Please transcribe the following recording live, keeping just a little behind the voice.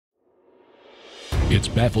It's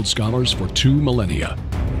baffled scholars for 2 millennia.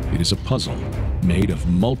 It is a puzzle made of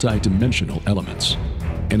multi-dimensional elements,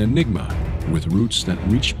 an enigma with roots that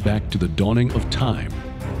reach back to the dawning of time,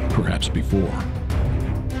 perhaps before.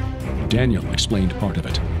 Daniel explained part of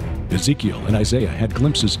it. Ezekiel and Isaiah had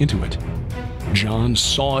glimpses into it. John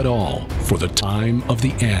saw it all for the time of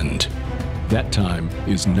the end. That time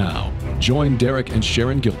is now. Join Derek and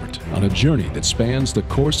Sharon Gilbert on a journey that spans the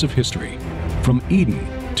course of history, from Eden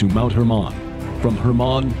to Mount Hermon, from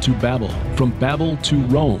Hermon to Babel, from Babel to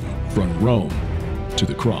Rome, from Rome to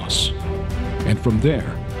the cross, and from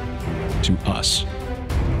there to us.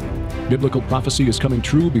 Biblical prophecy is coming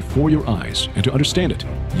true before your eyes, and to understand it,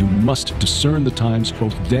 you must discern the times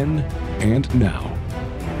both then and now.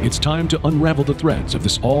 It's time to unravel the threads of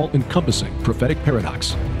this all-encompassing prophetic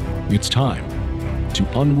paradox. It's time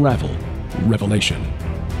to unravel Revelation.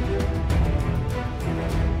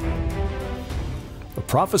 A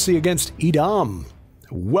prophecy against Edom.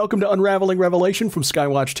 Welcome to Unraveling Revelation from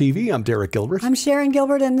Skywatch TV. I'm Derek Gilbert. I'm Sharon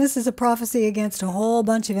Gilbert, and this is a prophecy against a whole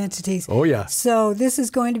bunch of entities. Oh, yeah. So this is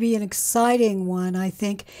going to be an exciting one, I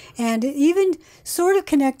think. And it even sort of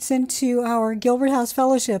connects into our Gilbert House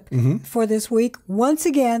Fellowship for this week. Once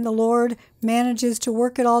again, the Lord manages to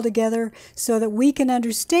work it all together so that we can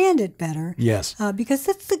understand it better. Yes. Because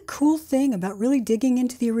that's the cool thing about really digging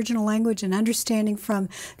into the original language and understanding from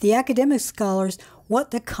the academic scholars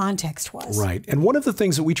what the context was. Right. And one of the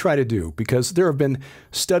things that we try to do, because there have been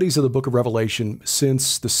studies of the Book of Revelation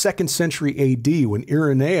since the 2nd century AD, when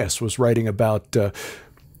Irenaeus was writing about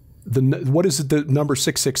what does the number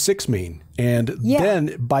 666 mean? And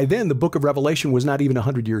then, by then, the Book of Revelation was not even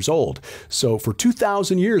 100 years old. So for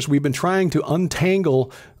 2,000 years, we've been trying to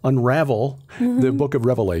unravel the Book of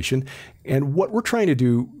Revelation. And what we're trying to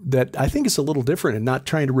do that I think is a little different, and not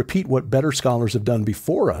trying to repeat what better scholars have done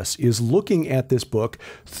before us, is looking at this book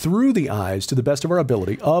through the eyes, to the best of our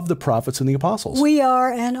ability, of the prophets and the apostles. We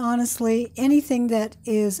are, and honestly, anything that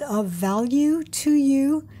is of value to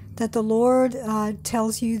you, that the Lord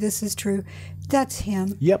tells you this is true, that's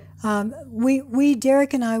Him. Yep.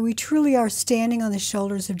 Derek and I, we truly are standing on the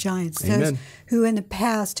shoulders of giants. Amen. Those who in the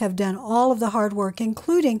past have done all of the hard work,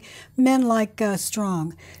 including men like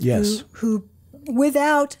Strong. Yes. Who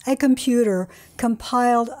without a computer,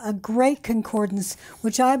 compiled a great concordance,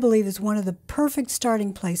 which I believe is one of the perfect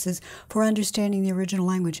starting places for understanding the original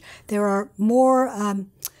language. There are more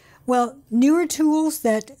newer tools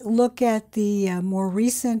that look at the more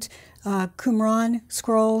recent Qumran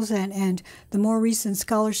scrolls and the more recent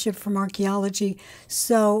scholarship from archaeology.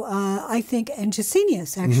 So I think, and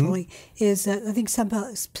Gesenius actually is, I think some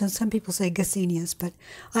people say Gesenius, but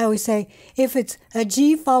I always say if it's a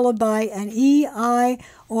G followed by an E, I,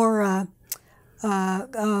 or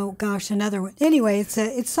another one. Anyway,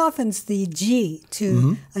 it softens the G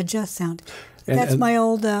to a just sound. That's my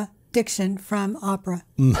old diction from opera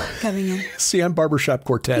coming in. See, I'm Barbershop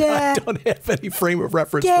Quartet. Yeah. I don't have any frame of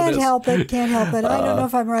reference for Can't this. help it. Can't help it. I don't know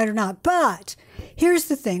if I'm right or not. But here's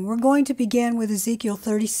the thing. We're going to begin with Ezekiel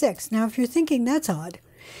 36. Now, if you're thinking that's odd,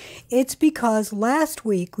 it's because last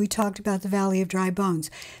week we talked about the Valley of Dry Bones.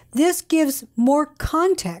 This gives more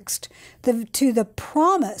context to the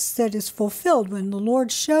promise that is fulfilled when the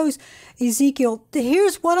Lord shows Ezekiel,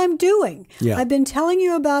 here's what I'm doing. Yeah. I've been telling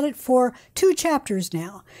you about it for 2 chapters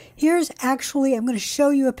now. Here's actually, I'm going to show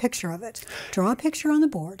you a picture of it. Draw a picture on the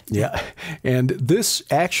board. Yeah, and this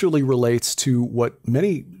actually relates to what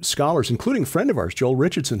many scholars, including a friend of ours, Joel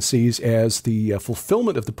Richardson, sees as the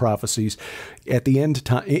fulfillment of the prophecies at the end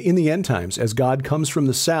in the end times, as God comes from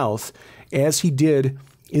the south, as He did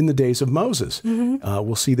in the days of Moses.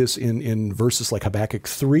 We'll see this in verses like Habakkuk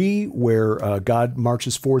 3, where God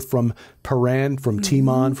marches forth from Paran, from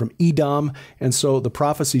Timon, from Edom. And so the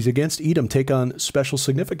prophecies against Edom take on special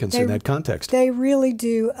significance in that context. They really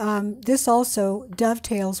do. This also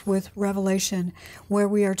dovetails with Revelation, where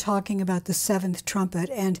we are talking about the 7th trumpet.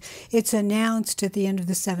 And it's announced at the end of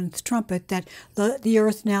the 7th trumpet that the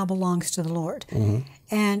earth now belongs to the Lord.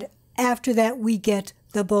 And after that, we get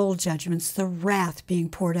the bowl judgments, the wrath being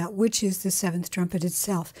poured out, which is the 7th trumpet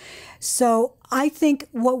itself. So I think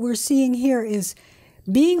what we're seeing here is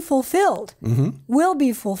being fulfilled, will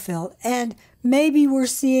be fulfilled. And maybe we're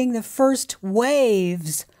seeing the first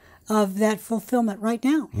waves of that fulfillment right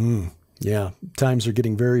now. Yeah, times are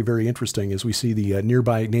getting very, very interesting as we see the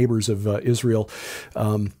nearby neighbors of Israel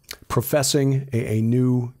professing a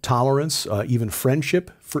new tolerance, even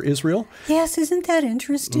friendship for Israel. Yes, isn't that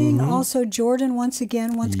interesting? Also, Jordan once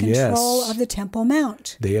again wants control of the Temple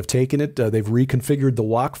Mount. They have taken it. They've reconfigured the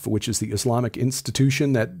Waqf, which is the Islamic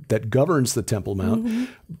institution that governs the Temple Mount.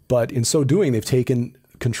 But in so doing, they've taken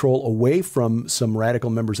control away from some radical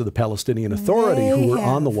members of the Palestinian Authority who were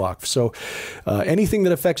on the Waqf. So anything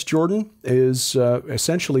that affects Jordan is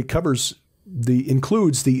essentially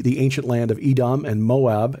includes the ancient land of Edom and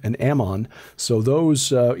Moab and Ammon. So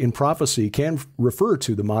those in prophecy can refer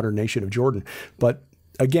to the modern nation of Jordan. But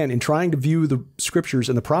again, in trying to view the scriptures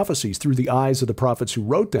and the prophecies through the eyes of the prophets who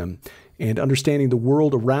wrote them and understanding the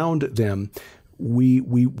world around them, we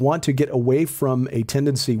want to get away from a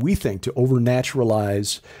tendency, we think, to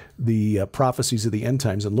overnaturalize the prophecies of the end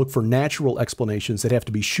times and look for natural explanations that have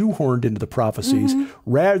to be shoehorned into the prophecies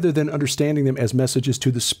rather than understanding them as messages to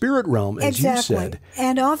the spirit realm, as you said.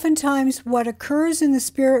 And oftentimes what occurs in the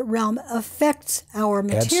spirit realm affects our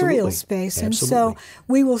material space. And so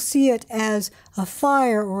we will see it as a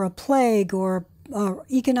fire or a plague or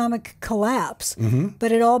economic collapse,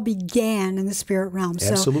 but it all began in the spirit realm.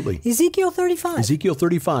 Absolutely. So Ezekiel 35. Ezekiel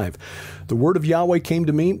 35. The word of Yahweh came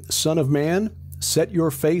to me, Son of man, set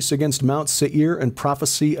your face against Mount Seir and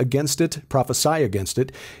prophesy against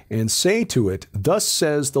it, and say to it, Thus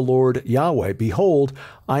says the Lord Yahweh, Behold,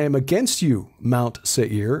 I am against you, Mount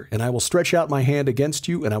Seir, and I will stretch out my hand against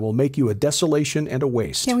you, and I will make you a desolation and a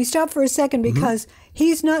waste. Can we stop for a second? Because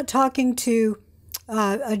he's not talking to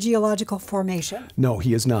a geological formation. No,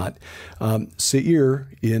 he is not. Seir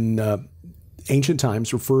in ancient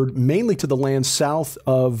times referred mainly to the land south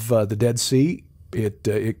of the Dead Sea.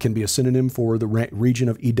 It can be a synonym for the region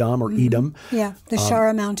of Edom or Edom. Yeah, the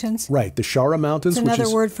Shara Mountains. Right, the Shara Mountains. It's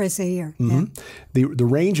another word for Seir. The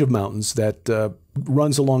range of mountains that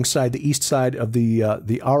runs alongside the east side of the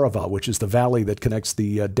Arava, which is the valley that connects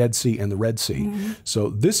the Dead Sea and the Red Sea. So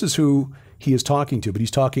this is who he is talking to, but he's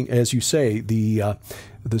talking, as you say, the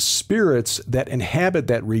spirits that inhabit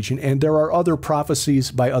that region. And there are other prophecies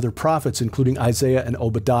by other prophets, including Isaiah and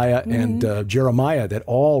Obadiah and Jeremiah, that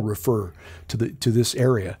all refer to this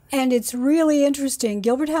area. And it's really interesting.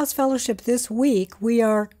 Gilbert House Fellowship this week, we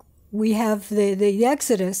have the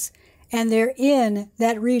Exodus, and they're in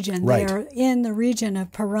that region. Right. They are in the region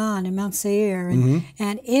of Paran and Mount Seir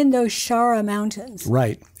and in those Shara Mountains.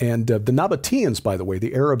 Right. And the Nabateans, by the way,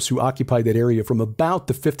 the Arabs who occupied that area from about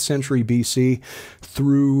the 5th century BC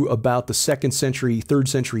through about the 2nd century, 3rd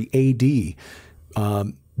century AD,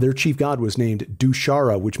 their chief god was named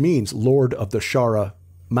Dushara, which means Lord of the Shara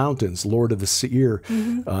Mountains, Lord of the Seir.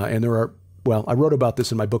 And there are, well, I wrote about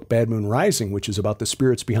this in my book, Bad Moon Rising, which is about the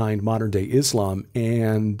spirits behind modern-day Islam.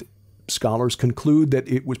 And scholars conclude that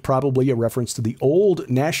it was probably a reference to the old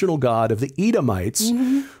national god of the Edomites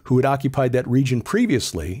who had occupied that region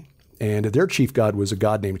previously. And their chief god was a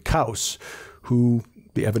god named Kaus, who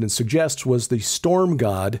the evidence suggests was the storm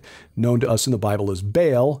god known to us in the Bible as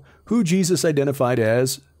Baal, who Jesus identified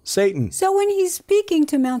as Satan. So when he's speaking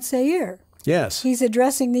to Mount Seir, yes, he's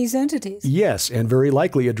addressing these entities. Yes, and very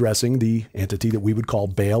likely addressing the entity that we would call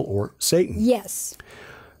Baal or Satan. Yes.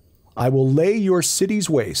 I will lay your cities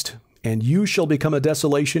waste, and you shall become a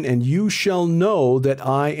desolation, and you shall know that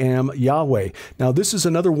I am Yahweh. Now, this is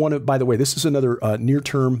another one, by the way, this is another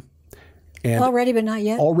near-term. And already but not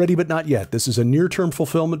yet? Already but not yet. This is a near-term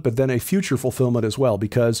fulfillment, but then a future fulfillment as well,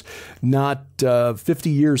 because not 50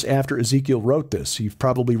 years after Ezekiel wrote this, he's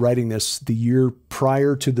probably writing this the year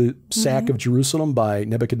prior to the sack of Jerusalem by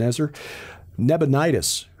Nebuchadnezzar.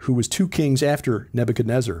 Nabonidus, who was 2 kings after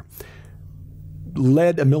Nebuchadnezzar,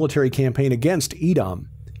 led a military campaign against Edom.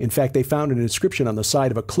 In fact, they found an inscription on the side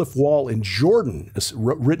of a cliff wall in Jordan,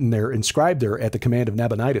 written there, inscribed there at the command of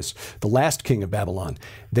Nabonidus, the last king of Babylon.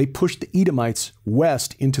 They pushed the Edomites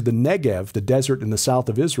west into the Negev, the desert in the south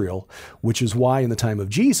of Israel, which is why in the time of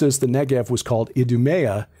Jesus, the Negev was called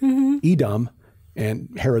Idumea, Edom, and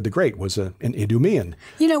Herod the Great was an Idumean.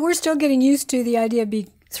 You know, we're still getting used to the idea of being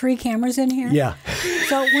 3 cameras in here. Yeah.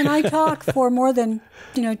 So when I talk for more than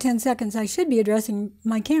 10 seconds, I should be addressing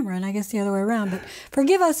my camera, and I guess the other way around. But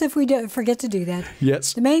forgive us if we forget to do that.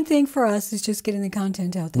 Yes. The main thing for us is just getting the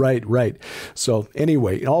content out there. Right, right. So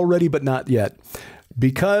anyway, already but not yet.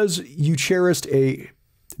 Because you cherished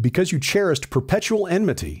perpetual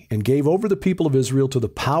enmity and gave over the people of Israel to the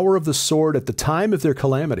power of the sword at the time of their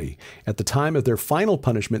calamity, at the time of their final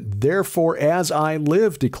punishment, therefore, as I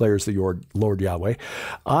live, declares the Lord Yahweh,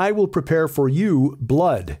 I will prepare for you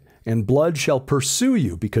blood, and blood shall pursue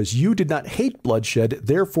you, because you did not hate bloodshed,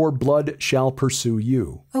 therefore blood shall pursue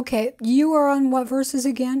you. Okay, you are on what verses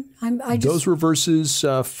again? Those were verses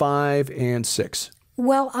 5 and 6.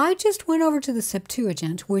 Well, I just went over to the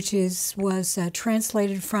Septuagint, which was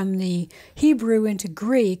translated from the Hebrew into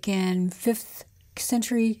Greek in 5th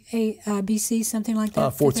century BC, something like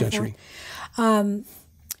that. 4th century.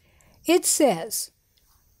 It says,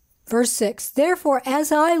 verse 6, therefore,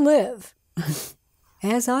 as I live,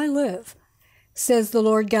 says the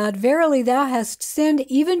Lord God, verily thou hast sinned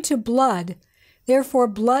even to blood, therefore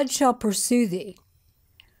blood shall pursue thee.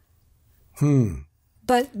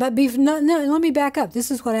 But let me back up. This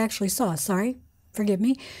is what I actually saw. Sorry, forgive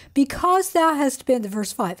me. Because thou hast been,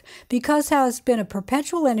 verse 5, because thou hast been a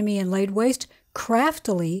perpetual enemy and laid waste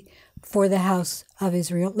craftily for the house of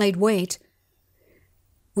Israel, laid wait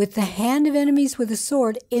with the hand of enemies with a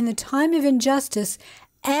sword in the time of injustice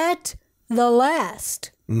at the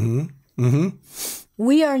last.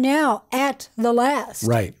 We are now at the last.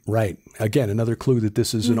 Right, right. Again, another clue that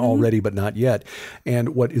this is an already but not yet.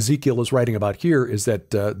 And what Ezekiel is writing about here is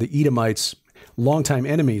that the Edomites, longtime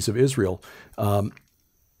enemies of Israel,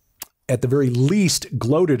 at the very least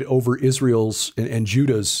gloated over Israel's and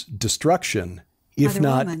Judah's destruction. If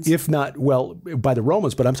not, by the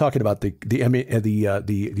Romans, but I'm talking about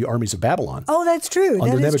the armies of Babylon. Oh, that's true.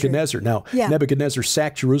 Under that Nebuchadnezzar. Now, Nebuchadnezzar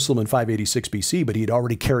sacked Jerusalem in 586 BC, but he had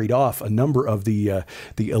already carried off a number of the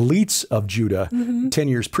elites of Judah 10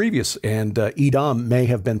 years previous, and Edom may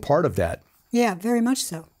have been part of that. Yeah, very much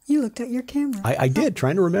so. You looked at your camera. I did,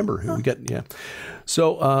 trying to remember.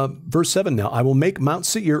 So, verse 7 now, I will make Mount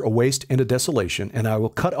Seir a waste and a desolation, and I will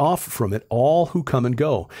cut off from it all who come and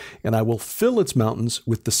go, and I will fill its mountains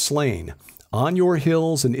with the slain. On your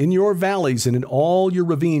hills and in your valleys and in all your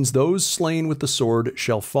ravines, those slain with the sword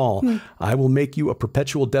shall fall. I will make you a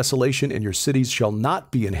perpetual desolation, and your cities shall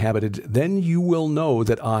not be inhabited. Then you will know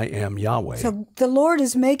that I am Yahweh. So the Lord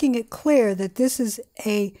is making it clear that this is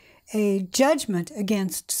a judgment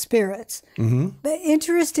against spirits. But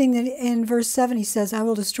interesting that in verse 7 he says, I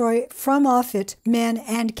will destroy from off it men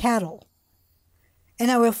and cattle, and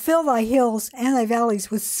I will fill thy hills and thy valleys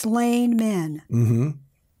with slain men.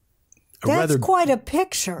 That's quite a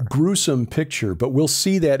picture. Gruesome picture, but we'll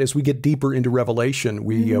see that as we get deeper into Revelation.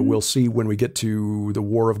 We will see when we get to the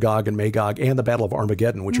War of Gog and Magog and the Battle of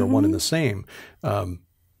Armageddon, which are one and the same.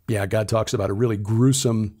 God talks about a really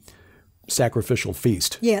gruesome sacrificial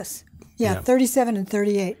feast. Yes. Yeah, 37 and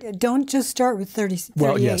 38. Don't just start with 38.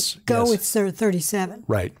 Well, yes. Go with 37.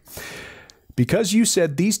 Right. Because you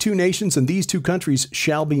said these two nations and these two countries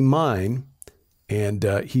shall be mine, and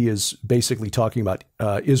he is basically talking about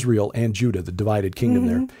Israel and Judah, the divided kingdom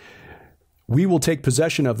there. We will take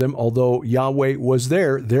possession of them, although Yahweh was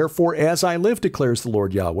there. Therefore, as I live, declares the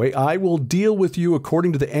Lord Yahweh, I will deal with you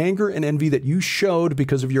according to the anger and envy that you showed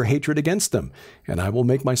because of your hatred against them. And I will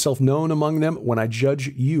make myself known among them when I judge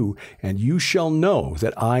you, and you shall know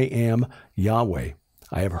that I am Yahweh.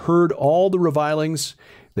 I have heard all the revilings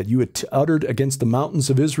that you had uttered against the mountains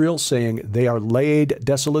of Israel, saying, they are laid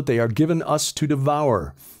desolate, they are given us to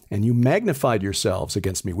devour. And you magnified yourselves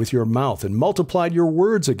against me with your mouth and multiplied your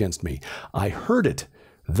words against me. I heard it.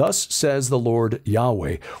 Thus says the Lord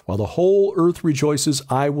Yahweh, while the whole earth rejoices,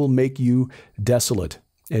 I will make you desolate.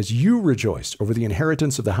 As you rejoiced over the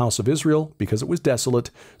inheritance of the house of Israel, because it was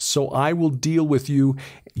desolate, so I will deal with you.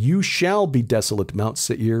 You shall be desolate, Mount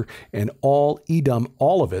Seir, and all Edom,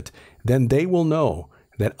 all of it. Then they will know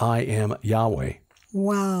that I am Yahweh.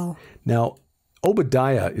 Wow. Now,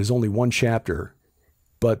 Obadiah is only one chapter,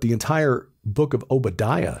 but the entire book of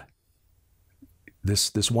Obadiah,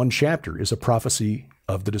 this one chapter, is a prophecy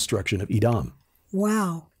of the destruction of Edom.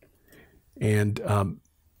 Wow. And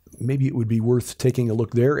maybe it would be worth taking a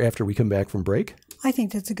look there after we come back from break. I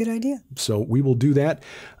think that's a good idea. So we will do that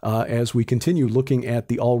as we continue looking at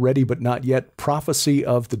the already but not yet prophecy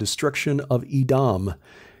of the destruction of Edom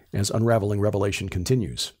as Unraveling Revelation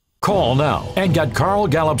continues. Call now and get Carl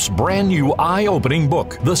Gallup's brand new eye-opening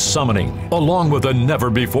book, The Summoning, along with a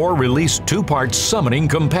never-before-released two-part Summoning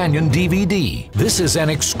Companion DVD. This is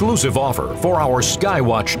an exclusive offer for our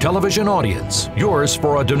Skywatch television audience. Yours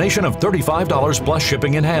for a donation of $35 plus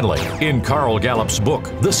shipping and handling. In Carl Gallup's book,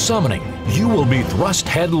 The Summoning, you will be thrust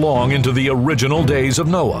headlong into the original days of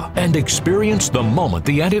Noah and experience the moment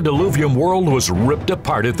the antediluvian world was ripped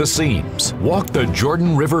apart at the seams. Walk the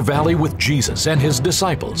Jordan River Valley with Jesus and his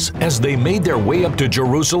disciples as they made their way up to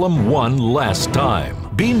Jerusalem one last time.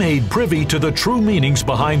 Be made privy to the true meanings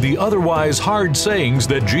behind the otherwise hard sayings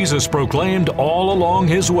that Jesus proclaimed all along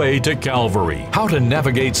his way to Calvary. How to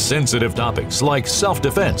navigate sensitive topics like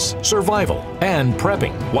self-defense, survival, and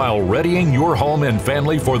prepping while readying your home and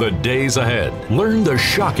family for the days ahead. Learn the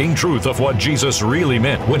shocking truth of what Jesus really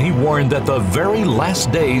meant when he warned that the very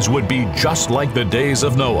last days would be just like the days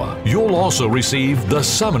of Noah. You'll also receive the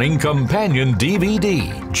Summoning Companion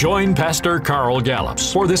DVD. Join Pastor Carl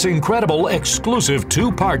Gallups for this incredible exclusive 2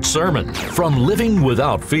 two-part sermon. From living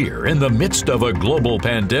without fear in the midst of a global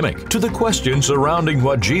pandemic to the questions surrounding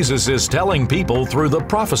what Jesus is telling people through the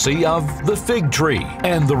prophecy of the fig tree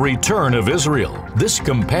and the return of Israel. This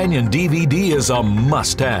companion DVD is a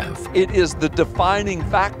must-have. It is the defining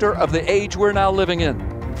factor of the age we're now living in.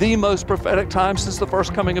 The most prophetic time since the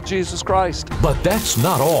first coming of Jesus Christ. But that's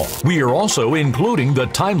not all. We are also including the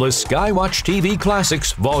timeless Skywatch TV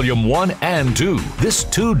Classics Volume 1 and 2. This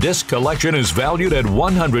 2-disc collection is valued at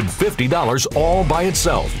 $150 all by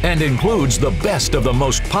itself and includes the best of the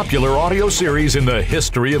most popular audio series in the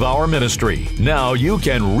history of our ministry. Now you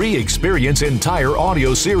can re-experience entire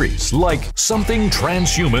audio series like Something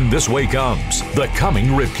Transhuman This Way Comes, The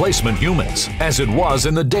Coming Replacement Humans, As It Was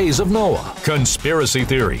in the Days of Noah, Conspiracy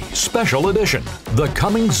Theory, Special Edition, The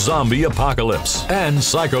Coming Zombie Apocalypse, and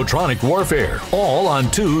Psychotronic Warfare, all on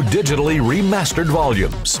 2 digitally remastered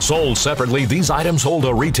volumes. Sold separately, these items hold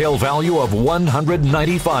a retail value of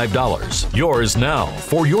 $195. Yours now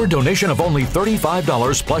for your donation of only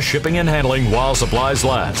 $35 plus shipping and handling while supplies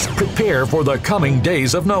last. Prepare for the coming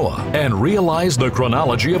days of Noah and realize the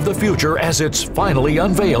chronology of the future as it's finally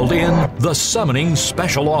unveiled in the Summoning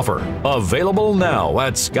Special Offer. Available now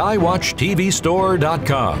at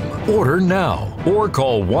skywatchtvstore.com. Order now or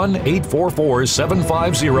call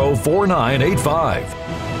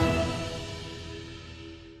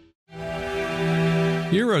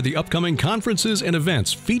 1-844-750-4985. Here are the upcoming conferences and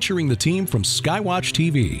events featuring the team from Skywatch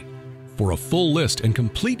TV. For a full list and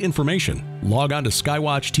complete information, log on to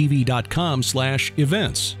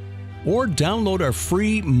skywatchtv.com/events or download our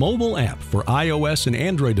free mobile app for iOS and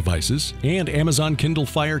Android devices and Amazon Kindle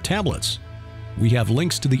Fire tablets. We have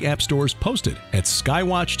links to the app stores posted at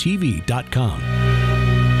skywatchtv.com.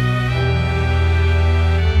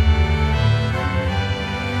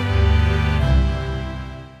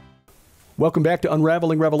 Welcome back to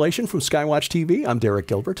Unraveling Revelation from Skywatch TV. I'm Derek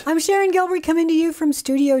Gilbert. I'm Sharon Gilbert coming to you from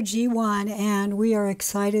Studio G1, and we are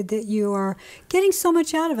excited that you are getting so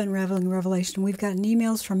much out of Unraveling Revelation. We've gotten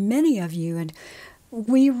emails from many of you, and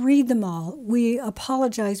we read them all. We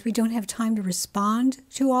apologize. We don't have time to respond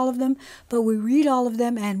to all of them, but we read all of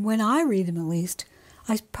them, and when I read them at least,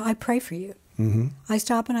 I pray for you. Mm-hmm. I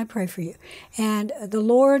stop and I pray for you. And the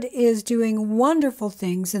Lord is doing wonderful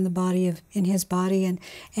things in His body,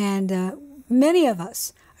 and many of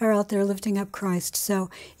us are out there lifting up Christ. So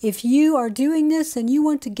if you are doing this and you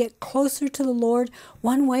want to get closer to the Lord,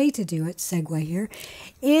 one way to do it, segue here,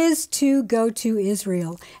 is to go to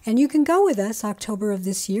Israel. And you can go with us October of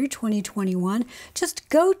this year, 2021. Just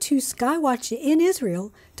go to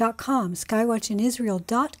skywatchinisrael.com,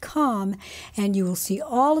 skywatchinisrael.com, and you will see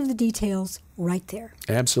all of the details right there.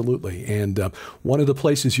 Absolutely. And one of the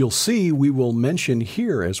places you'll see we will mention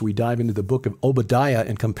here as we dive into the book of Obadiah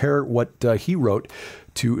and compare what he wrote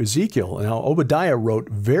to Ezekiel. Now, Obadiah wrote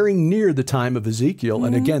very near the time of Ezekiel. Mm-hmm.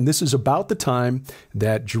 And again, this is about the time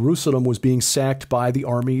that Jerusalem was being sacked by the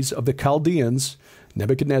armies of the Chaldeans.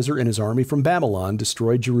 Nebuchadnezzar and his army from Babylon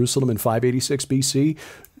destroyed Jerusalem in 586 BC.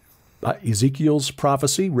 Ezekiel's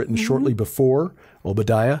prophecy, written shortly before,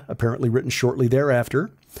 Obadiah, apparently written shortly thereafter.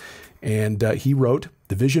 And he wrote,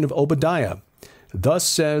 the vision of Obadiah. Thus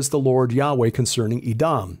says the Lord Yahweh concerning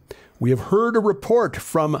Edom. We have heard a report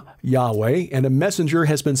from Yahweh, and a messenger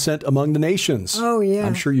has been sent among the nations. Oh, yeah.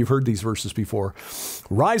 I'm sure you've heard these verses before.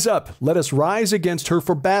 Rise up, let us rise against her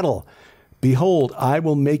for battle. Behold, I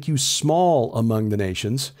will make you small among the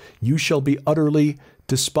nations. You shall be utterly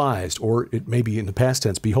despised. Or it may be in the past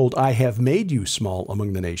tense. Behold, I have made you small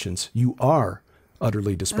among the nations. You are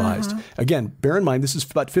utterly despised. Again, bear in mind, this is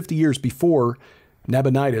about 50 years before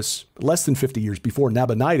Nabonidus, less than 50 years before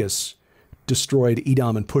Nabonidus destroyed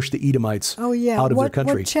Edom and pushed the Edomites out of their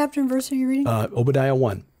country. What chapter and verse are you reading? Obadiah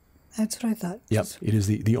 1. That's what I thought. Yep, it is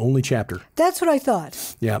the only chapter. That's what I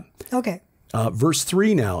thought. Yeah. Okay. Verse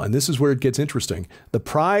 3 now, and this is where it gets interesting. The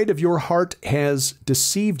pride of your heart has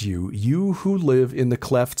deceived you, you who live in the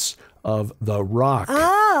clefts of the rock.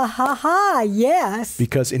 Ah, ha, ha, yes.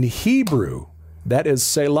 Because in Hebrew, that is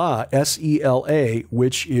Selah, S-E-L-A,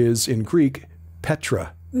 which is in Greek,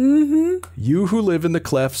 Petra. Mm-hmm. You who live in the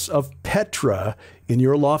clefts of Petra, in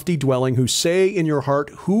your lofty dwelling, who say in your heart,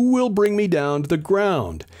 who will bring me down to the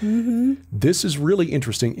ground? Mm-hmm. This is really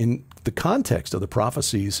interesting in the context of the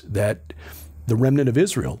prophecies that the remnant of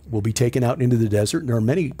Israel will be taken out into the desert. And there are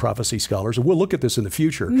many prophecy scholars, and we'll look at this in the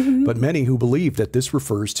future, but many who believe that this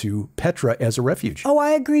refers to Petra as a refuge. Oh,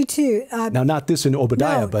 I agree too. Now, not this in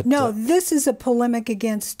Obadiah, but... No, this is a polemic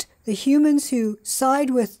against the humans who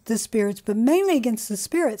side with the spirits, but mainly against the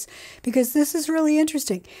spirits, because this is really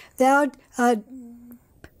interesting. The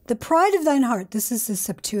pride of thine heart, this is the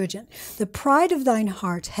Septuagint, the pride of thine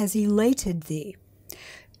heart has elated thee.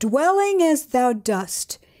 dwelling as thou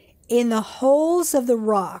dost in the holes of the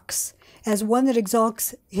rocks, as one that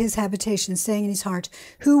exalts his habitation, saying in his heart,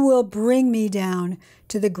 who will bring me down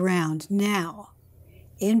to the ground? Now,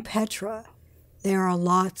 in Petra, there are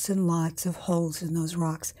lots and lots of holes in those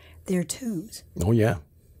rocks. They're tombs. Oh, yeah.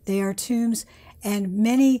 They are tombs and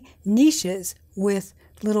many niches with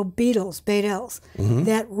little beetles, beetles,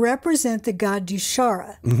 that represent the god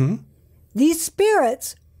Dushara. These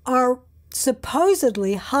spirits are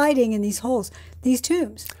supposedly hiding in these holes, these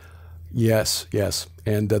tombs. Yes, yes.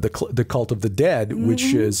 And the cult of the dead,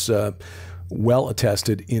 which is well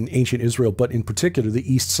attested in ancient Israel, but in particular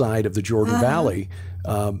the east side of the Jordan Valley.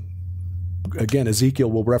 Again, Ezekiel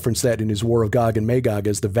will reference that in his War of Gog and Magog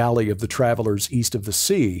as the valley of the travelers east of the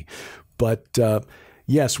sea. But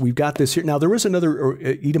yes, we've got this here. Now, there was another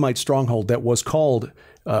Edomite stronghold that was called,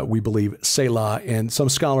 we believe, Selah, and some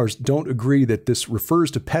scholars don't agree that this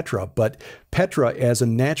refers to Petra, but Petra as a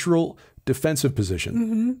natural defensive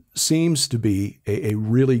position seems to be a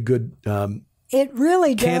really good it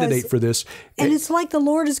really candidate does. for this. And it's like the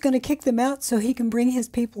Lord is going to kick them out so he can bring his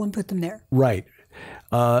people and put them there. Right.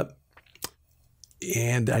 And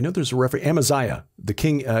I know there's a reference, Amaziah, the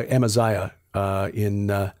king Amaziah in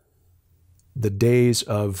the days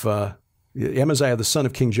of Amaziah, the son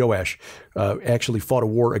of King Joash, actually fought a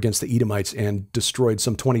war against the Edomites and destroyed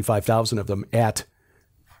some 25,000 of them at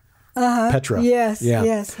Petra. Yes, Yeah.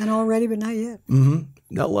 yes. And already, but not yet.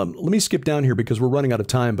 Now, let me skip down here because we're running out of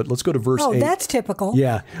time, but let's go to verse 8. Oh, that's typical.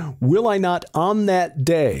 Yeah. Will I not on that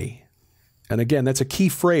day, and again, that's a key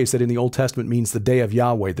phrase that in the Old Testament means the day of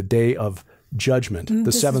Yahweh, the day of judgment, the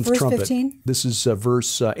this seventh is verse trumpet. 15? This is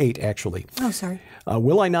verse 8, actually. Oh, sorry.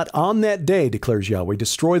 Will I not on that day, declares Yahweh,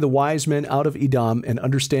 destroy the wise men out of Edom and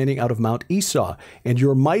understanding out of Mount Esau, and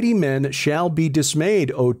your mighty men shall be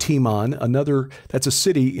dismayed, O Timon. That's a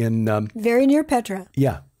city in... Very near Petra.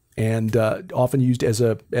 Yeah, and often used as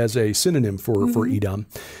a synonym for Edom.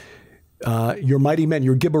 Your mighty men,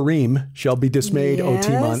 your Gibborim, shall be dismayed, O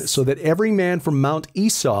Timon, so that every man from Mount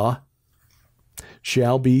Esau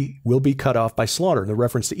will be cut off by slaughter. The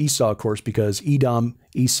reference to Esau, of course, because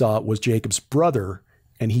Esau was Jacob's brother,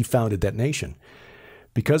 and he founded that nation.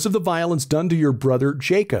 Because of the violence done to your brother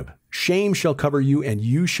Jacob, shame shall cover you, and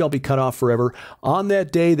you shall be cut off forever. On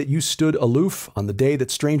that day that you stood aloof, on the day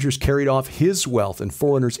that strangers carried off his wealth and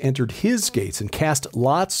foreigners entered his gates and cast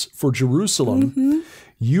lots for Jerusalem,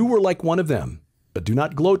 you were like one of them. But do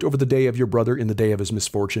not gloat over the day of your brother in the day of his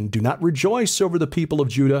misfortune. Do not rejoice over the people of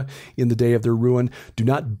Judah in the day of their ruin. Do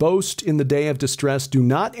not boast in the day of distress. Do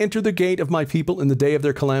not enter the gate of my people in the day of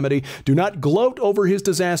their calamity. Do not gloat over his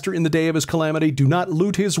disaster in the day of his calamity. Do not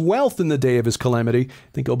loot his wealth in the day of his calamity.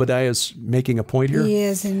 I think Obadiah is making a point here. He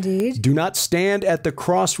is indeed. Do not stand at the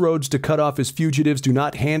crossroads to cut off his fugitives. Do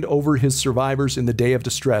not hand over his survivors in the day of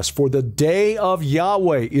distress. For the day of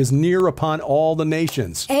Yahweh is near upon all the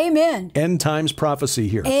nations. Amen. End times prophecy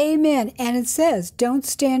here. Amen. And it says, don't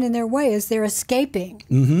stand in their way as they're escaping.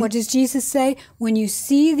 What does Jesus say? When you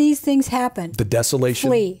see these things happen, The desolation.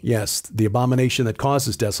 flee. Yes, the abomination that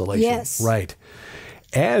causes desolation. Yes. Right.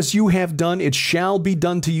 As you have done, it shall be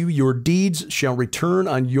done to you. Your deeds shall return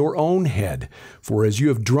on your own head. For as you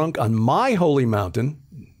have drunk on my holy mountain,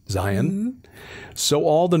 Zion, so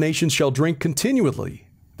all the nations shall drink continually.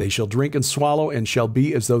 They shall drink and swallow and shall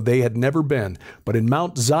be as though they had never been. But in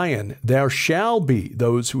Mount Zion there shall be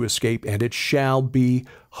those who escape, and it shall be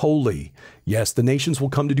holy. Yes, the nations will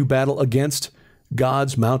come to do battle against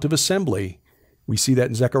God's Mount of Assembly. We see that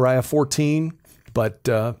in Zechariah 14, but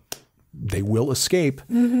they will escape.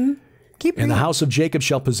 Keep And reading. the house of Jacob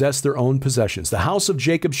shall possess their own possessions. The house of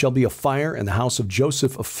Jacob shall be a fire, and the house of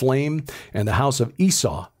Joseph a flame, and the house of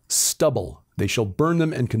Esau stubble. They shall burn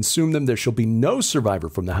them and consume them. There shall be no survivor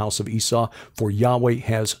from the house of Esau, for Yahweh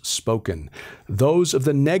has spoken. Those of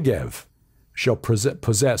the Negev shall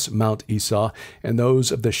possess Mount Esau, and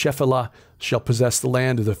those of the Shephelah shall possess the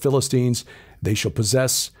land of the Philistines. They shall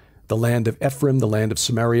possess the land of Ephraim, the land of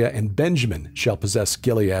Samaria, and Benjamin shall possess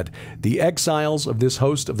Gilead. The exiles of this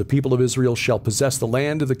host of the people of Israel shall possess the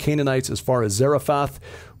land of the Canaanites as far as Zarephath,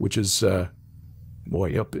 which is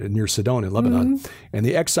up near Sidon in Lebanon. And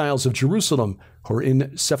the exiles of Jerusalem who are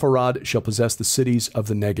in Sepharad shall possess the cities of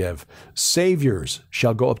the Negev. Saviors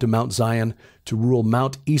shall go up to Mount Zion to rule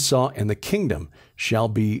Mount Esau, and the kingdom shall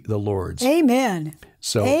be the Lord's. Amen.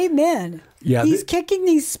 So, Amen. Yeah, He's kicking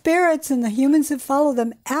these spirits and the humans that follow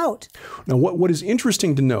them out. now what is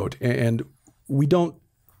interesting to note, and we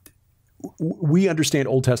understand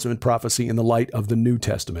Old Testament prophecy in the light of the New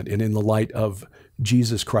Testament and in the light of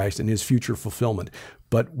Jesus Christ and his future fulfillment.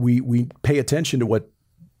 But we pay attention to what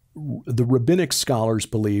the rabbinic scholars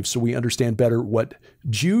believe, so we understand better what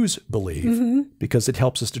Jews believe, because it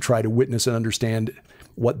helps us to try to witness and understand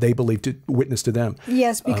what they believe to witness to them.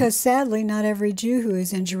 Yes, because sadly, not every Jew who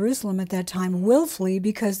is in Jerusalem at that time will flee,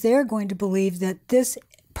 because they're going to believe that this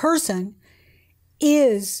person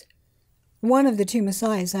is one of the two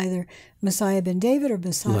messiahs, either Messiah ben David or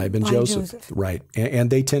Messiah ben Joseph. Right. And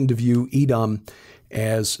they tend to view Edom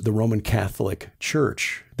as the Roman Catholic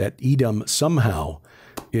Church, that Edom somehow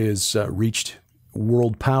is reached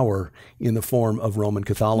world power in the form of Roman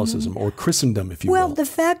Catholicism or Christendom, if you will. Well, the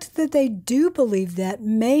fact that they do believe that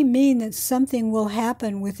may mean that something will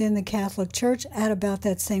happen within the Catholic Church at about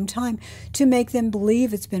that same time to make them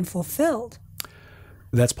believe it's been fulfilled.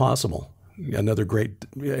 That's possible.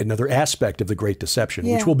 Another aspect of the Great Deception,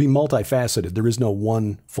 which will be multifaceted. There is no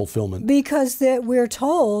one fulfillment. Because we're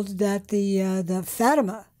told that the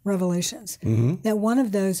Fatima revelations, that one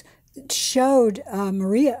of those showed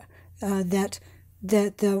Maria that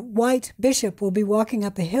the white bishop will be walking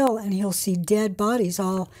up a hill and he'll see dead bodies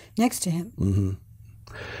all next to him.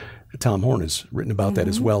 Tom Horn has written about that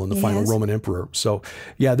as well in The Final Roman Emperor. So,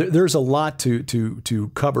 yeah, there's a lot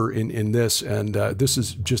to cover in this, and this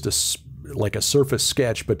is just like a surface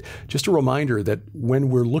sketch, but just a reminder that when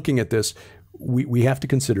we're looking at this, we have to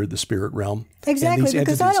consider the spirit realm. Exactly,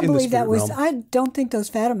 because I don't believe that was, I don't think those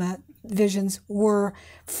Fatima visions were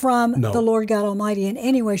from the Lord God Almighty in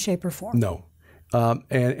any way, shape, or form. No.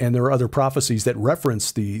 And there are other prophecies that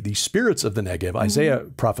reference the spirits of the Negev. Isaiah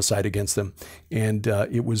prophesied against them, and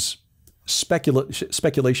it was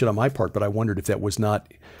speculation on my part, but I wondered if that was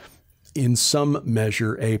not, in some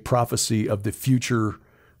measure, a prophecy of the future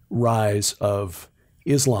rise of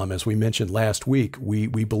Islam. As we mentioned last week, we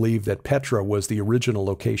believe that Petra was the original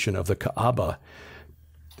location of the Kaaba,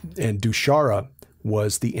 and Dushara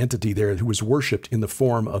was the entity there who was worshipped in the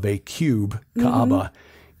form of a cube Kaaba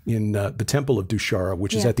in the Temple of Dushara,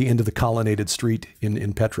 which is at the end of the colonnaded street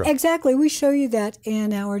in Petra. Exactly. We show you that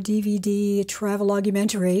in our DVD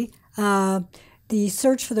travelogumentary, The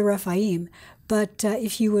Search for the Rephaim. But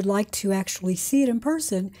if you would like to actually see it in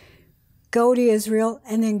person, go to Israel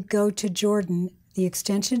and then go to Jordan, the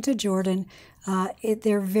extension to Jordan.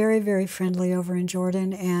 They're very, very friendly over in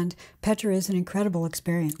Jordan, and Petra is an incredible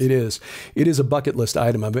experience. It is. It is a bucket list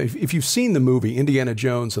item. I mean, if you've seen the movie Indiana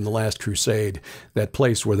Jones and the Last Crusade, that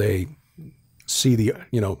place where they see the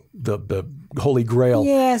Holy Grail.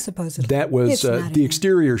 Yeah, supposedly. That was the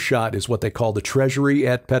exterior shot is what they call the treasury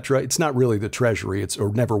at Petra. It's not really the treasury,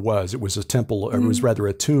 or never was. It was a temple, or it was rather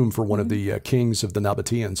a tomb for one of the kings of the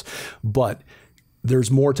Nabateans. But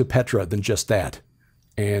there's more to Petra than just that.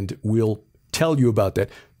 And we'll tell you about that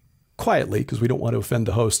quietly, because we don't want to offend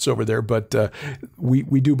the hosts over there. But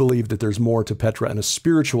we do believe that there's more to Petra on a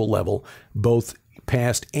spiritual level, both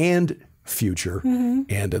past and future.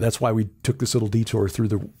 And that's why we took this little detour through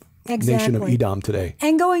the nation of Edom today.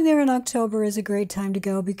 And going there in October is a great time to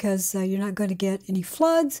go, because you're not going to get any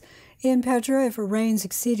floods in Petra. If it rains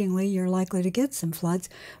exceedingly, you're likely to get some floods.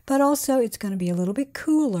 But also, it's going to be a little bit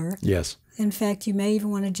cooler. Yes. In fact, you may even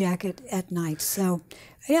want a jacket at night. So,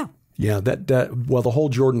 yeah. Yeah, well, the whole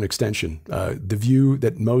Jordan extension, the view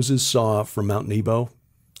that Moses saw from Mount Nebo,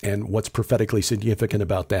 and what's prophetically significant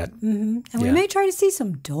about that. And we may try to see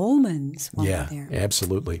some dolmens while we're there. Yeah,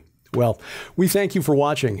 absolutely. Well, we thank you for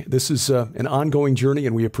watching. This is an ongoing journey,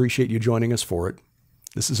 and we appreciate you joining us for it.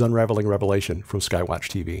 This is Unraveling Revelation from Skywatch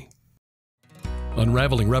TV.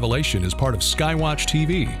 Unraveling Revelation is part of Skywatch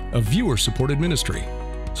TV, a viewer-supported ministry.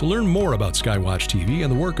 To learn more about Skywatch TV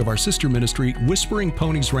and the work of our sister ministry, Whispering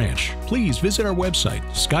Ponies Ranch, please visit our website,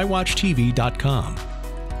 skywatchtv.com.